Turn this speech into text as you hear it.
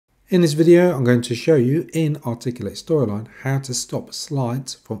In this video, I'm going to show you in Articulate Storyline how to stop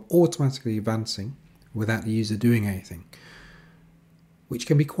slides from automatically advancing without the user doing anything, which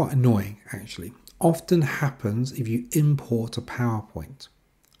can be quite annoying actually. Often happens if you import a PowerPoint.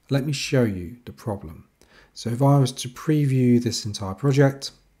 Let me show you the problem. So if I was to preview this entire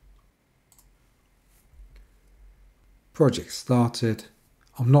project started,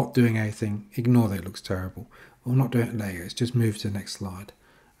 I'm not doing anything, ignore that it looks terrible. I'm not doing it there, it's just move to the next slide.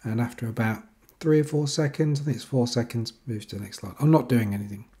 And after about 3 or 4 seconds, I think it's 4 seconds, move to the next slide. I'm not doing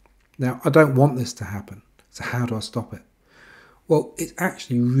anything. Now, I don't want this to happen. So how do I stop it? Well, it's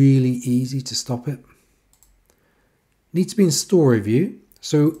actually really easy to stop it. Need to be in story view.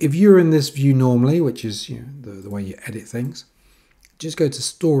 So if you're in this view normally, which is the way you edit things, just go to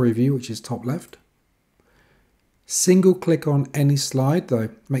story view, which is top left. Single click on any slide, though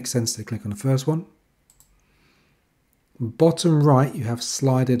it makes sense to click on the first one. Bottom right, you have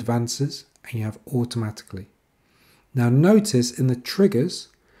slide advances and you have automatically. Now notice in the triggers,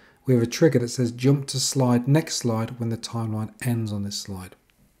 we have a trigger that says jump to slide, next slide when the timeline ends on this slide.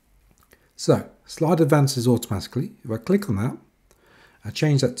 So slide advances automatically. If I click on that, I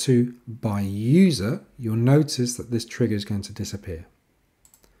change that to by user, you'll notice that this trigger is going to disappear.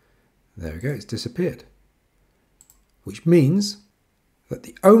 There we go, it's disappeared. Which means that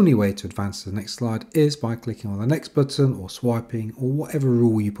the only way to advance to the next slide is by clicking on the next button or swiping or whatever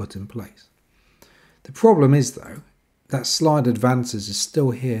rule you put in place. The problem is though, that slide advances is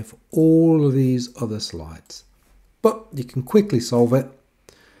still here for all of these other slides. But you can quickly solve it.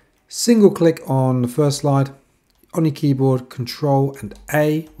 Single click on the first slide, on your keyboard, Control and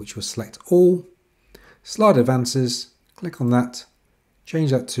A, which will select all. Slide advances, click on that,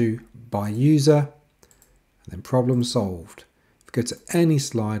 change that to by user, and then problem solved. Go to any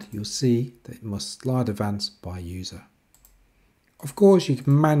slide, you'll see that it must slide advance by user. Of course, you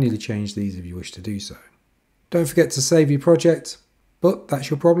can manually change these if you wish to do so. Don't forget to save your project, but that's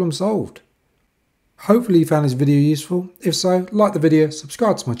your problem solved. Hopefully you found this video useful. If so, like the video,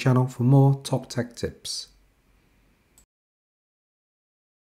 subscribe to my channel for more top tech tips.